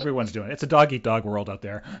 Whatever. Everyone's doing it. It's a dog eat dog world out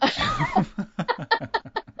there.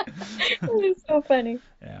 it's so funny.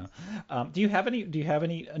 Yeah. Do you have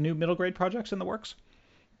any new middle grade projects in the works?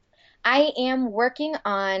 I am working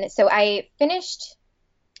on, so I finished,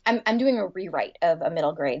 I'm doing a rewrite of a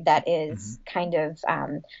middle grade that is kind of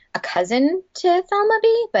a cousin to Thelma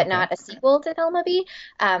B, but Okay. not a sequel to Thelma B.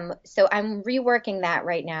 So I'm reworking that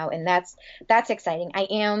right now, and that's exciting. I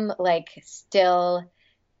am like still,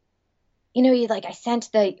 I sent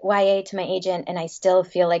the YA to my agent, and I still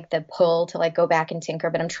feel like the pull to like go back and tinker,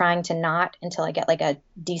 but I'm trying to not until I get like a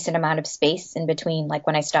decent amount of space in between, like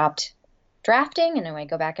when I stopped drafting and then I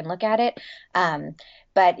go back and look at it.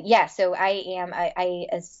 But yeah, so I am,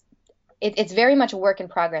 it's very much a work in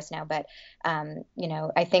progress now, but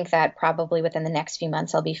I think that probably within the next few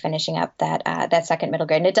months I'll be finishing up that second middle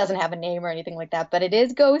grade. And it doesn't have a name or anything like that, but it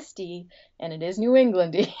is ghosty and it is New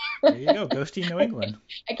Englandy. There you go, Ghosty New England.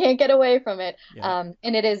 I can't get away from it. Yeah.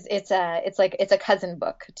 And it's a cousin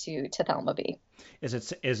book to Thelma B. Is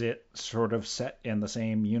it sort of set in the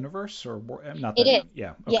same universe or not It that? is.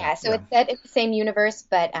 Yeah. Okay. Yeah, so Yeah. it's set in the same universe,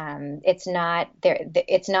 but it's not there.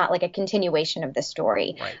 It's not like a continuation of the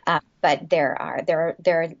story. Right. But there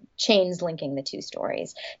are chains linking the two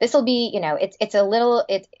stories. This will be, it's a little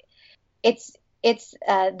it's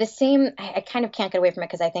the same. I kind of can't get away from it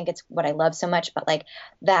because I think it's what I love so much. But like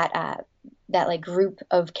that like group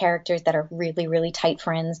of characters that are really really tight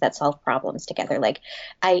friends that solve problems together. Like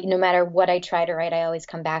no matter what I try to write, I always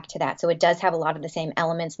come back to that. So it does have a lot of the same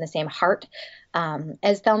elements and the same heart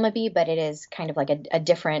as Thelma B, but it is kind of like a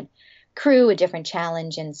different crew, a different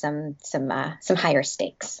challenge, and some higher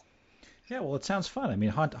stakes. Yeah, well, it sounds fun. I mean,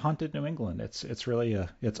 Haunted New England. It's really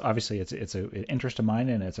it's obviously it's a an interest of mine,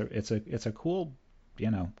 and it's a cool,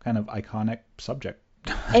 kind of iconic subject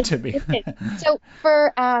It, to be. it is. So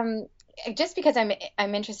for just because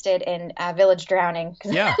I'm interested in Village Drowning,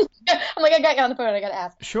 because Yeah, I'm like I got you on the phone, I got to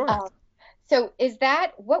ask. sure. Um, so is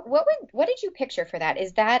that what did you picture for that?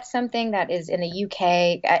 Is that something that is in the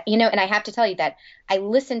UK? And I have to tell you that I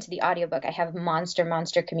listened to the audiobook. I have monster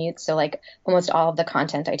commutes, so like almost all of the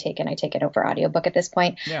content I take it over audiobook at this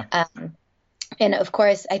point. Yeah. And of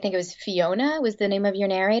course, I think it was Fiona was the name of your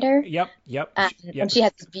narrator. Yep. Yep. And Yep. she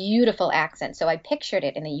has this beautiful accent. So I pictured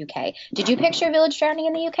it in the UK. Did you picture Village Drowning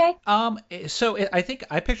in the UK? I think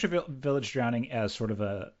I picture Village Drowning as sort of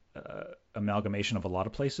a amalgamation of a lot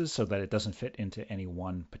of places, so that it doesn't fit into any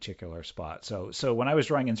one particular spot. So when I was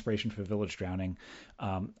drawing inspiration for Village Drowning,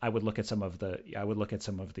 I would look at some of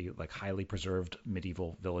the like highly preserved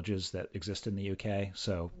medieval villages that exist in the UK.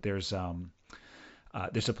 So there's a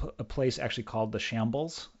place actually called the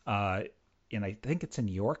Shambles, and I think it's in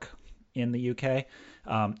York in the UK.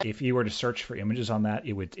 If you were to search for images on that,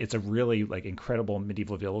 it's a really like incredible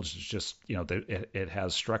medieval village. It's just it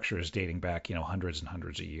has structures dating back hundreds and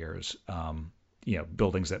hundreds of years.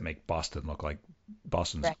 Buildings that make Boston's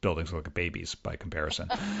Right. buildings look like babies by comparison.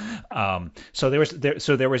 There was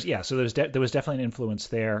definitely an influence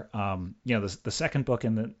there. The second book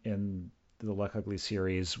in the Luck Ugly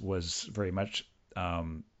series was very much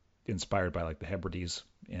inspired by like the Hebrides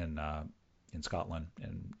in Scotland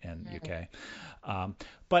and UK.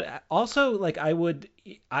 But also like I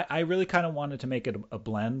really kind of wanted to make it a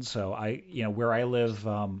blend. So where I live,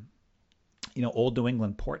 old New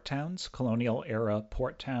England port towns, colonial era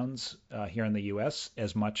port towns here in the U.S.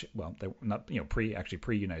 as much, well, they're not,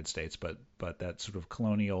 pre United States, but that sort of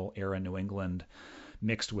colonial era New England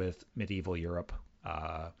mixed with medieval Europe.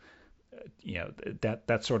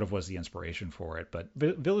 That sort of was the inspiration for it. But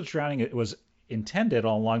Village Drowning, it was intended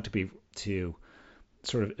all along to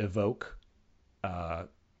sort of evoke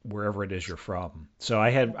wherever it is you're from. So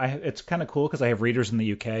it's kind of cool because I have readers in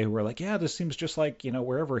the UK who are like, yeah, this seems just like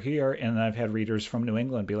wherever here, and I've had readers from New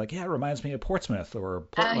England be like, yeah, it reminds me of Portsmouth or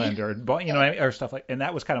Portland or stuff like. And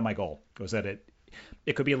that was kind of my goal, was that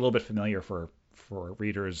it could be a little bit familiar for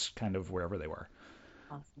readers kind of wherever they were.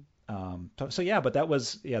 Awesome. But that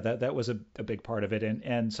was a big part of it,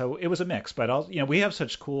 and so it was a mix. But we have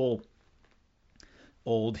such cool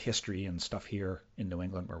old history and stuff here in New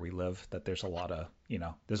England where we live that there's a lot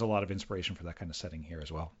of inspiration for that kind of setting here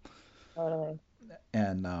as well. Totally.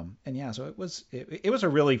 And yeah, so it was a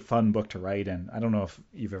really fun book to write, and I don't know if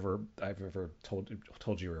I've ever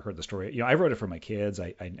told you or heard the story. I wrote it for my kids.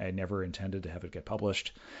 I never intended to have it get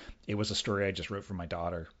published. It was a story I just wrote for my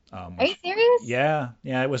daughter. Are you serious? Yeah,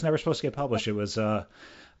 it was never supposed to get published. It was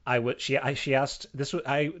she asked this was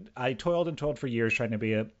I toiled and toiled for years trying to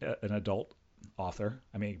be an adult author.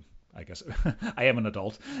 I mean, I guess I am an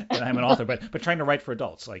adult and I'm an author, but trying to write for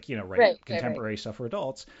adults, like write contemporary stuff for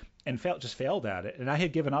adults, and failed at it. And I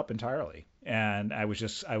had given up entirely. And I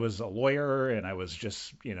was a lawyer, and I was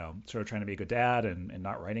just sort of trying to be a good dad and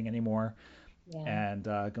not writing anymore. Yeah.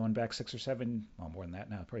 And going back 6 or 7, well, more than that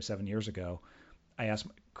now, probably 7 years ago,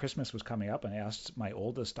 Christmas was coming up, and I asked my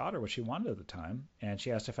oldest daughter what she wanted at the time, and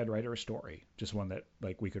she asked if I'd write her a story, just one that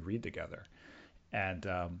like we could read together. And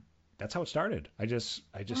that's how it started. I just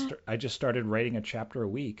started writing a chapter a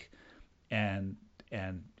week, and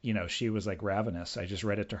she was like ravenous. I just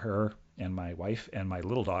read it to her and my wife and my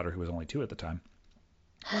little daughter, who was only 2 at the time.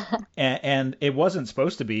 And it wasn't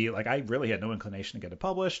supposed to be like, I really had no inclination to get it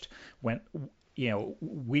published. When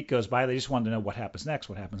week goes by, they just wanted to know what happens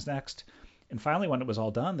next. And finally, when it was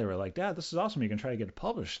all done, they were like, Dad, this is awesome. You can try to get it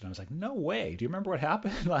published. And I was like, no way. Do you remember what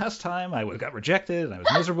happened last time? I got rejected and I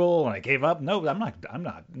was miserable and I gave up. No, I'm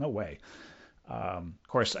not. No way. Of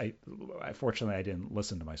course, I fortunately I didn't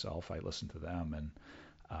listen to myself. I listened to them,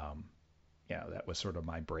 and yeah, that was sort of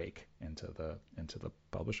my break into the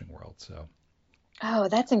publishing world. So Oh,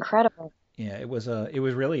 that's incredible. yeah, it was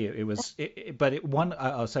really it was but it one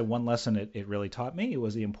I'll say one lesson it really taught me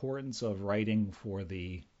was the importance of writing for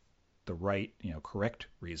the right, correct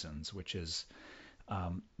reasons, which is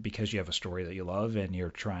because you have a story that you love and you're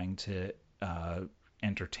trying to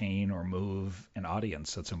entertain or move an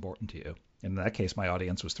audience that's important to you. In that case, my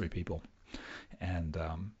audience was three people, and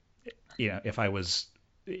if I was,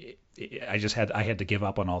 I had to give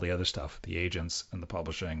up on all the other stuff, the agents and the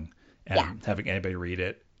publishing, Yeah. and having anybody read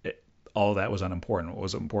it. All that was unimportant. What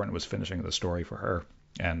was important was finishing the story for her,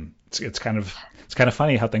 and it's kind of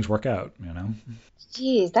funny how things work out, you know.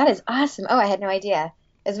 Geez, that is awesome. Oh, I had no idea.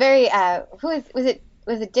 It's very who is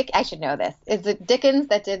was it Dick? I should know this. Is it Dickens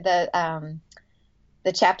that did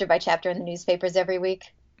the chapter by chapter in the newspapers every week?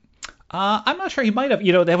 I'm not sure. He might have.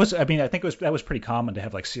 That was. I mean, I think that was pretty common to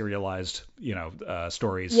have like serialized,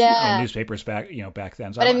 stories in Yeah. newspapers back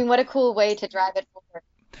then. So But I mean, what a cool way to drive it forward.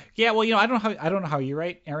 yeah. Well, I don't know how you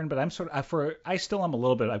write, Aaron, but I'm sort of I still am a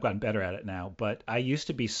little bit. I've gotten better at it now, but I used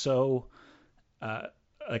to be so uh,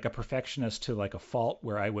 like a perfectionist to like a fault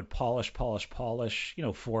where I would polish, 4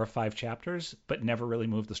 or 5 chapters, but never really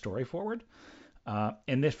move the story forward.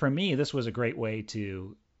 And this for me, this was a great way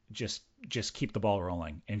to just keep the ball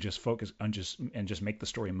rolling and just focus on just make the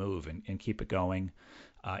story move and keep it going,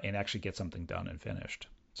 and actually get something done and finished.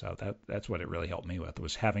 So that's what it really helped me with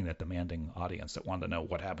was having that demanding audience that wanted to know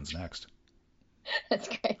what happens next. That's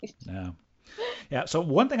great. Yeah, yeah. So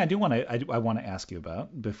one thing I want to ask you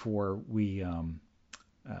about before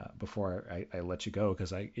I let you go,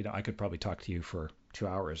 because I could probably talk to you for 2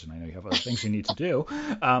 hours, and I know you have other things you need to do.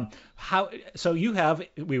 How so you have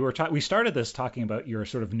we started this talking about your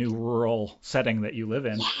sort of new rural setting that you live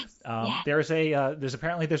in. Yes. Yeah.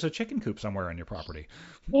 There's a chicken coop somewhere on your property.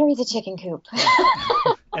 There is a chicken coop.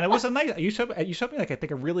 And it was a nice. You showed me like I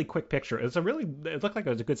think a really quick picture. It looked like it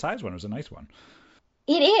was a good size one. It was a nice one.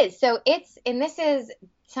 It is. So and this is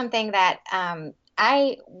something that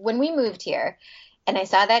when we moved here and I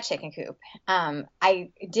saw that chicken coop,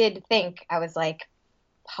 I did think, I was like,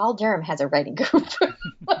 Paul Durham has a writing coop.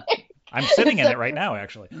 I'm sitting in So it right now,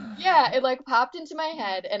 actually. yeah, it like popped into my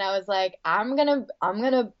head and I was like, I'm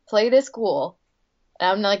gonna play this cool. And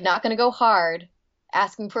I'm like not gonna go hard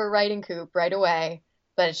asking for a writing coop right away.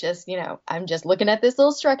 But it's just, I'm just looking at this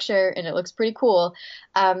little structure and it looks pretty cool.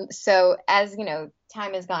 So as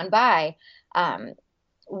time has gone by,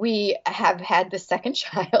 we have had the second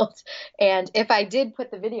child. And if I did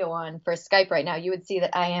put the video on for Skype right now, you would see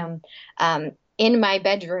that I am in my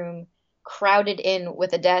bedroom, crowded in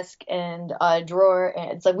with a desk and a drawer.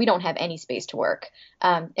 And it's like we don't have any space to work.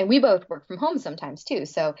 And we both work from home sometimes too.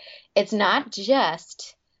 So it's not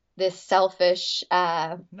just this selfish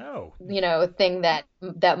No. thing that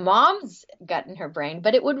mom's got in her brain,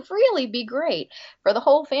 but it would really be great for the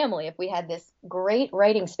whole family if we had this great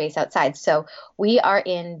writing space outside. So we are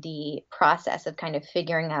in the process of kind of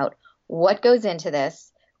figuring out what goes into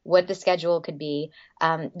this, what the schedule could be,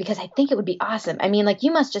 because I think it would be awesome. I mean, like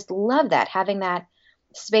you must just love that, having that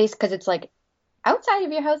space, because it's like outside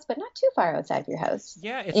of your house, but not too far outside of your house.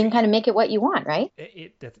 Yeah, You can kind of make it what you want, right?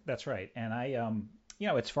 that's right. And I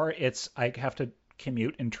have to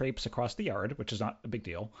commute and traipse across the yard, which is not a big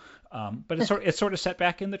deal. But it's sort of set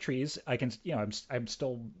back in the trees. I can, I'm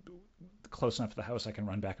still close enough to the house I can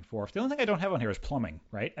run back and forth. The only thing I don't have on here is plumbing,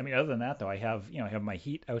 right? I mean, other than that, though, I have my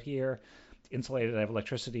heat out here, insulated. I have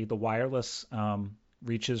electricity. The wireless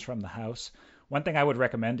reaches from the house. One thing I would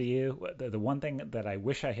recommend to you, the one thing that I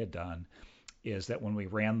wish I had done is that when we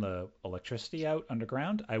ran the electricity out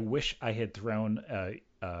underground, I wish I had thrown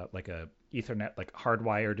like a Ethernet, like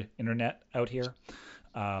hardwired internet out here,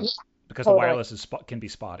 uh, Yeah, because the totally. wireless can be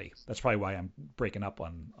spotty. That's probably why I'm breaking up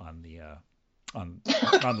on on the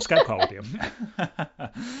Skype call with you.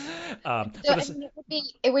 So So I this, mean,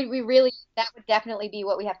 it would be really, that would definitely be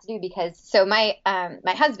what we have to do, because so my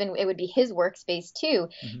husband, it would be his workspace too,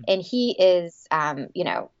 mhm. and he is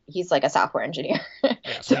he's like a software engineer, Yeah,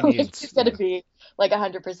 so he so he's needs, gonna be like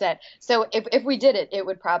 100%. So if we did it, it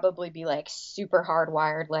would probably be like super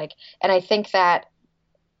hardwired, like, and I think that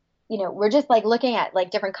we're just like looking at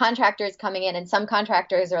like different contractors coming in, and some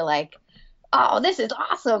contractors are like, oh, this is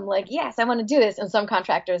awesome, like yes, I want to do this, and some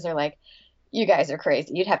contractors are like, you guys are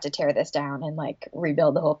crazy. You'd have to tear this down and like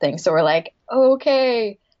rebuild the whole thing. So we're like,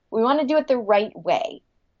 okay, we want to do it the right way.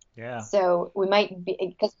 yeah. So we might be,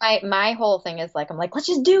 because my whole thing is like, I'm like, let's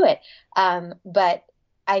just do it. But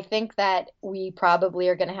I think that we probably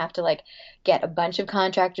are going to have to like get a bunch of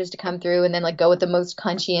contractors to come through and then like go with the most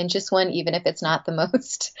conscientious one, even if it's not the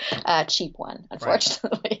most cheap one, Right.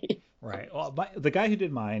 unfortunately. Right. Well, the guy who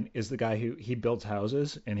did mine is the guy who he builds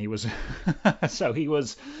houses, and he was so he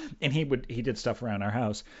was, and he did stuff around our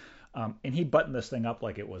house, and he buttoned this thing up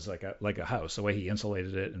like it was like a house. The way he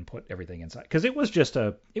insulated it and put everything inside, because it was just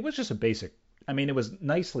a basic. I mean, it was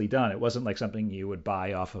nicely done. It wasn't like something you would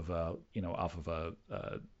buy off of a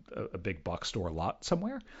big box store lot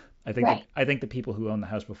somewhere. Right. I think the people who owned the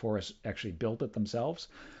house before us actually built it themselves,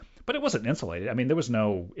 but it wasn't insulated. I mean, there was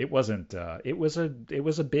no, it wasn't, it was a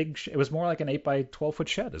big, it was more like an 8 by 12 foot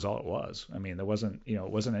shed is all it was. I mean, there wasn't, it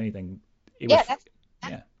wasn't anything. It Yeah, was, that's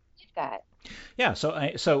yeah, that. yeah.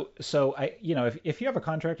 If you have a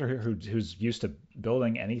contractor who's used to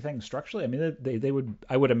building anything structurally, I mean,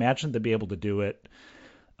 I would imagine to be able to do it.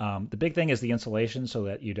 The big thing is the insulation so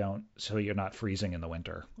you're not freezing in the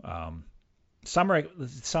winter. Summer,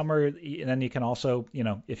 and then you can also,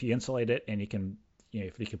 if you insulate it and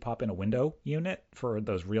if you can pop in a window unit for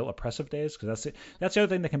those real oppressive days, because that's the other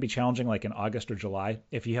thing that can be challenging, like in August or July.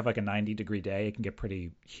 If you have like a 90-degree day, it can get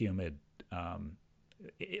pretty humid,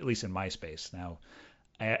 at least in my space. Now,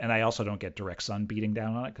 and I also don't get direct sun beating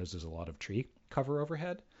down on it because there's a lot of tree cover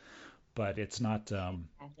overhead. But it's not.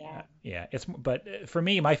 Yeah. Yeah, but for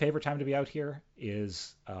me, my favorite time to be out here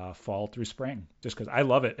is fall through spring, just because I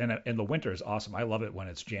love it, and the winter is awesome. I love it when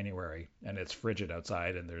it's January and it's frigid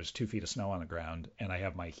outside and there's 2 feet of snow on the ground, and I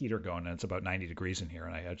have my heater going and it's about 90 degrees in here,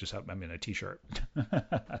 and I'm in a t-shirt,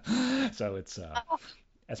 so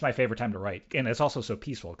that's my favorite time to write, and it's also so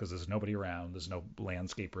peaceful because there's nobody around, there's no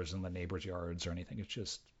landscapers in the neighbors' yards or anything. It's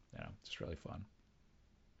just really fun.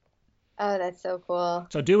 Oh, that's so cool.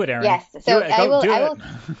 So do it, Aaron. Yes. Do So it. Go do I it. will keep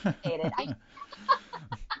you updated.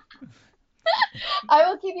 I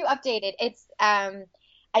will keep you updated. It's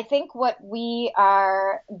I think what we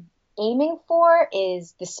are aiming for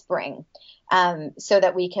is the spring. So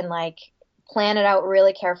that we can like plan it out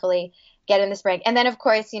really carefully, get in the spring. And then of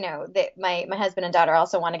course, my husband and daughter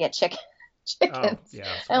also want to get Oh, chickens. yeah.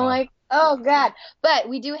 And I'm Well, like, oh God. But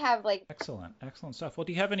we do have like excellent. Excellent stuff. Well,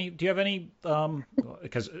 do you have any,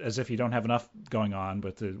 because as if you don't have enough going on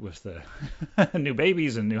with the new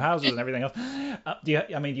babies and new houses and everything else. Do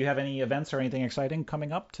you have any events or anything exciting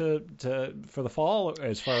coming up for the fall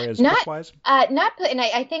as far as not book-wise? not put and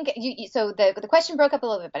I think so the question broke up a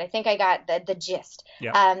little bit, but I think I got the gist.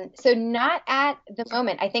 Yeah. So not at the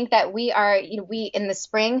moment. I think that we are, we in the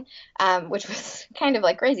spring, which was kind of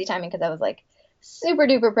like crazy timing because I was like super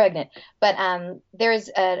duper pregnant. But there's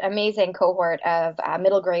an amazing cohort of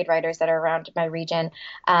middle grade writers that are around my region.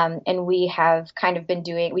 And we have kind of been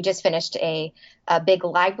we just finished a big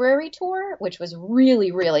library tour, which was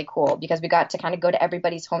really, really cool because we got to kind of go to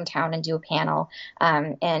everybody's hometown and do a panel,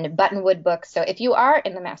 and Buttonwood Books. So if you are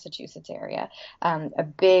in the Massachusetts area, a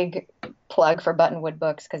big plug for Buttonwood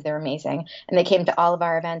Books because they're amazing. And they came to all of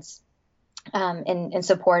our events, and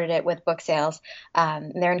supported it with book sales.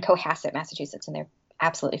 They're in Cohasset, Massachusetts, and they're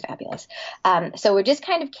absolutely fabulous. So we just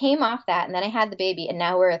kind of came off that, and then I had the baby, and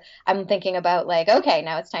now I'm thinking about like, okay,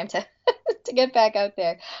 now it's time to to get back out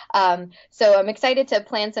there. So I'm excited to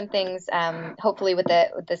plan some things, hopefully with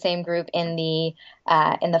the same group in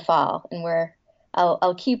the fall, and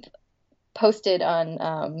I'll keep posted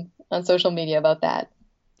on social media about that.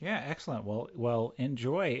 Yeah, excellent. Well,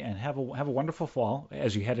 enjoy and have a wonderful fall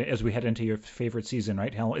as we head into your favorite season,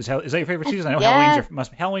 right? Is that your favorite season? I know Yes.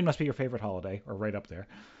 Halloween must be your favorite holiday, or right up there.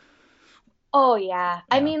 Oh yeah.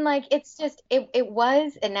 I Yeah. mean, like it's just it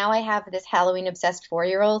was, and now I have this Halloween obsessed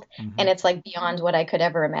 4-year-old, Hmm. and it's like beyond what I could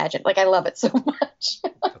ever imagine. Like I love it so much.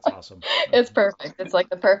 That's awesome. It's perfect. It's like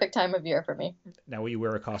the perfect time of year for me. Now, will you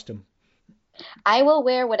wear a costume? I will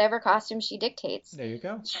wear whatever costume she dictates. There you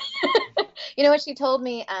go. You know what she told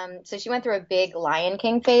me? So she went through a big Lion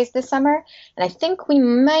King phase this summer, and I think we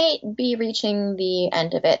might be reaching the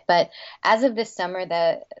end of it. But as of this summer,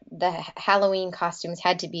 the Halloween costumes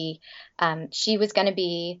had to be. She was going to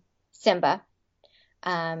be Simba,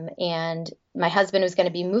 and my husband was going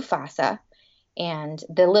to be Mufasa, and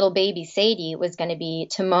the little baby Sadie was going to be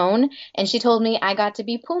Timon, and she told me I got to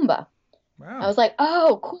be Pumbaa. I Wow. was like,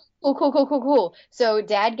 oh, cool, cool, cool, cool, cool, cool. So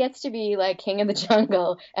dad gets to be like king of the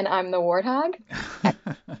jungle, and I'm the warthog.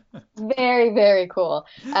 Very, very cool.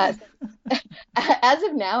 As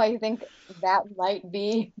of now, I think that might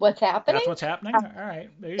be what's That's happening. what's happening. All right.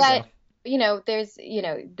 There you But go. there's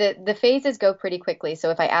the phases go pretty quickly. So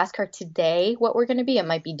if I ask her today what we're going to be, it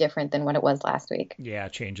might be different than what it was last week. Yeah,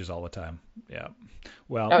 it changes all the time. Yeah.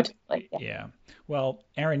 Well, Oh, totally. Yeah. yeah. Well,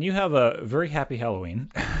 Erin, you have a very happy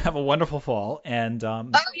Halloween. Have a wonderful fall, and Oh,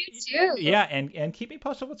 you too. yeah, and keep me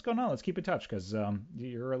posted what's going on. Let's keep in touch because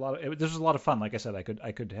you're a lot of. This was a lot of fun. Like I said, I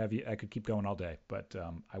could have you. I could keep going all day, but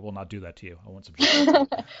I will not do that to you. I won't subject you to Well,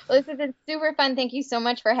 it. this has been super fun. Thank you so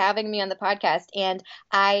much for having me on the podcast. And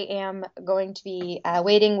I am going to be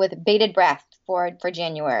waiting with bated breath for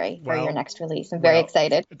January for your Well, next release. I'm very well,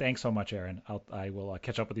 excited. thanks so much, Erin. I will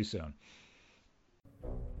catch up with you soon.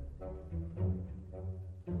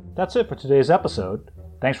 That's it for today's episode.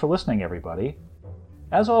 Thanks for listening, everybody.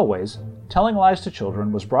 As always, Telling Lies to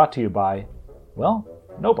Children was brought to you by, well,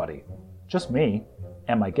 nobody. Just me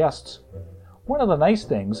and my guests. One of the nice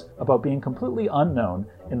things about being completely unknown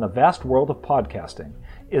in the vast world of podcasting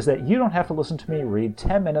is that you don't have to listen to me read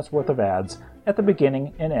 10 minutes worth of ads at the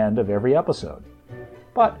beginning and end of every episode.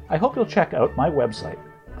 But I hope you'll check out my website,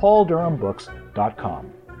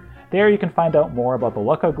 pauldurhambooks.com. There you can find out more about the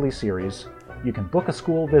Luck Ugly series, you can book a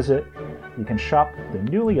school visit, you can shop the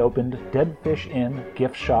newly opened Dead Fish Inn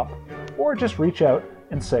gift shop, or just reach out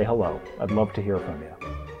and say hello. I'd love to hear from you.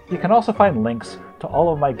 You can also find links to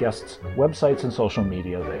all of my guests' websites and social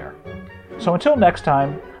media there. So until next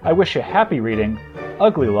time, I wish you happy reading,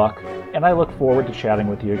 ugly luck, and I look forward to chatting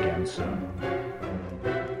with you again soon.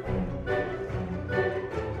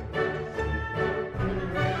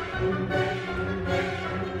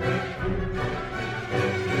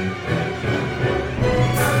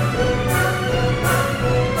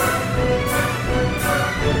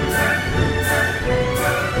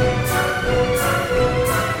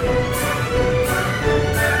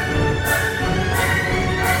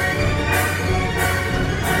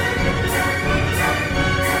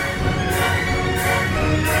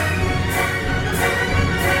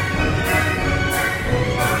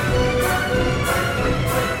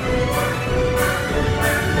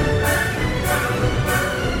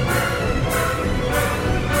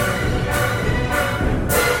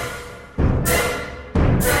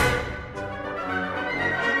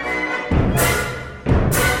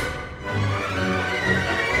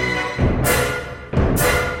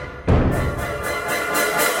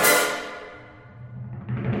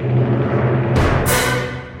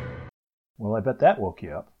 Well, I bet that woke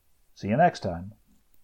you up. See you next time.